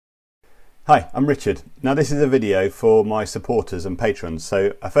Hi, I'm Richard. Now this is a video for my supporters and patrons.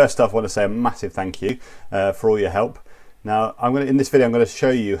 So first off, I want to say a massive thank you for all your help. Now in this video I'm going to show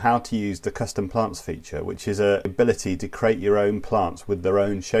you how to use the custom plants feature, which is an ability to create your own plants with their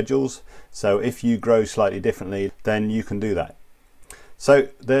own schedules. So if you grow slightly differently, then you can do that. So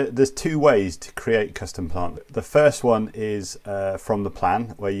there's two ways to create custom plant. The first one is from the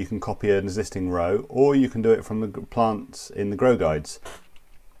plan, where you can copy an existing row, or you can do it from the plants in the grow guides.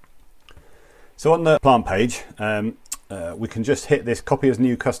 So on the plant page, we can just hit this copy as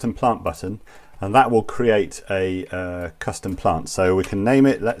new custom plant button, and that will create a custom plant. So we can name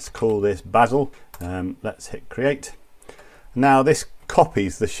it, let's call this Basil. Let's hit create. Now this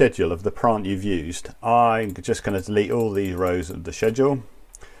copies the schedule of the plant you've used. I'm just going to delete all these rows of the schedule.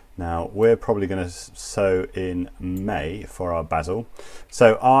 Now we're probably going to sow in May for our basil.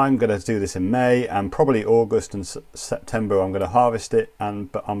 So I'm going to do this in May, and probably August and September I'm going to harvest it,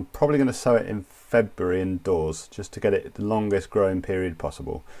 but I'm probably going to sow it in February indoors just to get it the longest growing period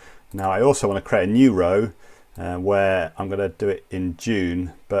possible. Now I also want to create a new row where I'm going to do it in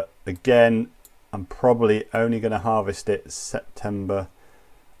June, but again I'm probably only going to harvest it September,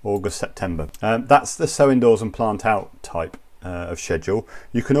 August, September. That's the sow indoors and plant out type of schedule.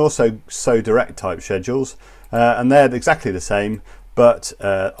 You can also sow direct type schedules, and they're exactly the same, but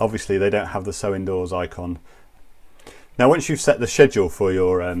obviously they don't have the sow indoors icon. Now once you've set the schedule for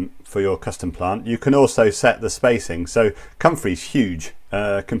your custom plant, you can also set the spacing. So comfrey's huge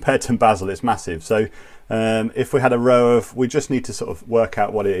compared to basil, it's massive. So if we had a row of, we just need to sort of work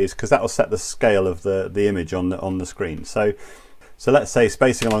out what it is, because that will set the scale of the image on the screen. So let's say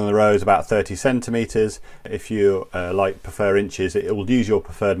spacing along the row is about 30 centimeters. If you prefer inches, it will use your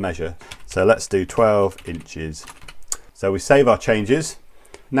preferred measure. So let's do 12 inches. So we save our changes.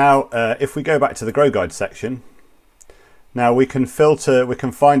 Now if we go back to the grow guide section, now we can filter, we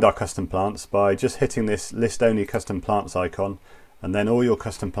can find our custom plants by just hitting this list only custom plants icon, and then all your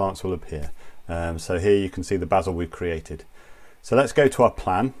custom plants will appear. So here you can see the basil we've created. So let's go to our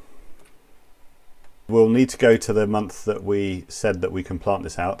plan. We'll need to go to the month that we said that we can plant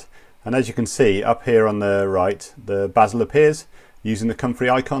this out, and as you can see up here on the right, the basil appears using the comfrey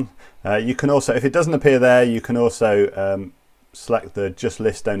icon. You can also, if it doesn't appear there, you can also select the just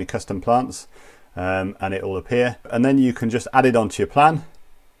list only custom plants, and it will appear, and then you can just add it onto your plan.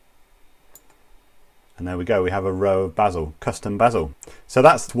 And there we go, we have a row of basil, custom basil. So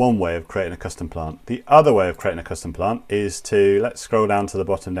that's one way of creating a custom plant. The other way of creating a custom plant is to, let's scroll down to the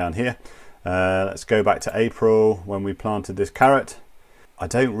bottom down here. Let's go back to April when we planted this carrot. I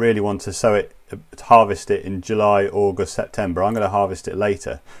don't really want to sow it, harvest it in July, August, September. I'm going to harvest it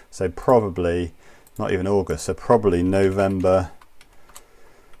later. So probably, not even August, so probably November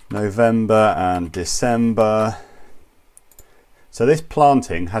and December. So this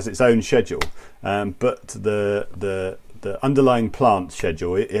planting has its own schedule, but the underlying plant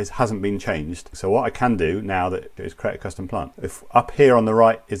schedule hasn't been changed. So what I can do now that is create a custom plant. If up here on the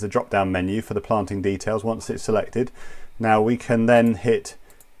right is the drop down menu for the planting details. Once it's selected, now we can then hit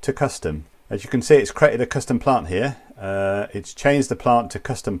to custom. As you can see, it's created a custom plant here. It's changed the plant to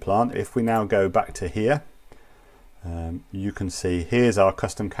custom plant. If we now go back to here, you can see here's our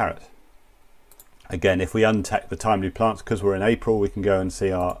custom carrot. Again, if we untick the timely plants, because we're in April, we can go and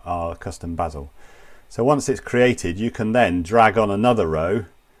see our custom basil. So once it's created, you can then drag on another row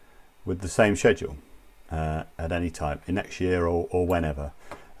with the same schedule at any time, in next year or whenever.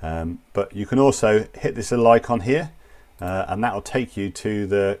 But you can also hit this little icon here, and that will take you to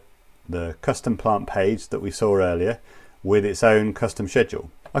the custom plant page that we saw earlier with its own custom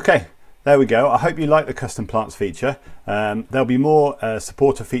schedule. Okay. There we go. I hope you like the custom plants feature. There'll be more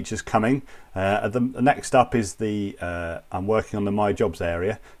supporter features coming. The next up is I'm working on the My Jobs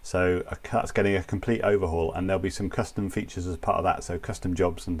area, so that's getting a complete overhaul, and there'll be some custom features as part of that, so custom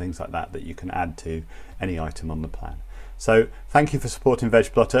jobs and things like that you can add to any item on the plan. So thank you for supporting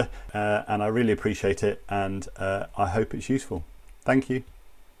VegPlotter, and I really appreciate it, and I hope it's useful. Thank you.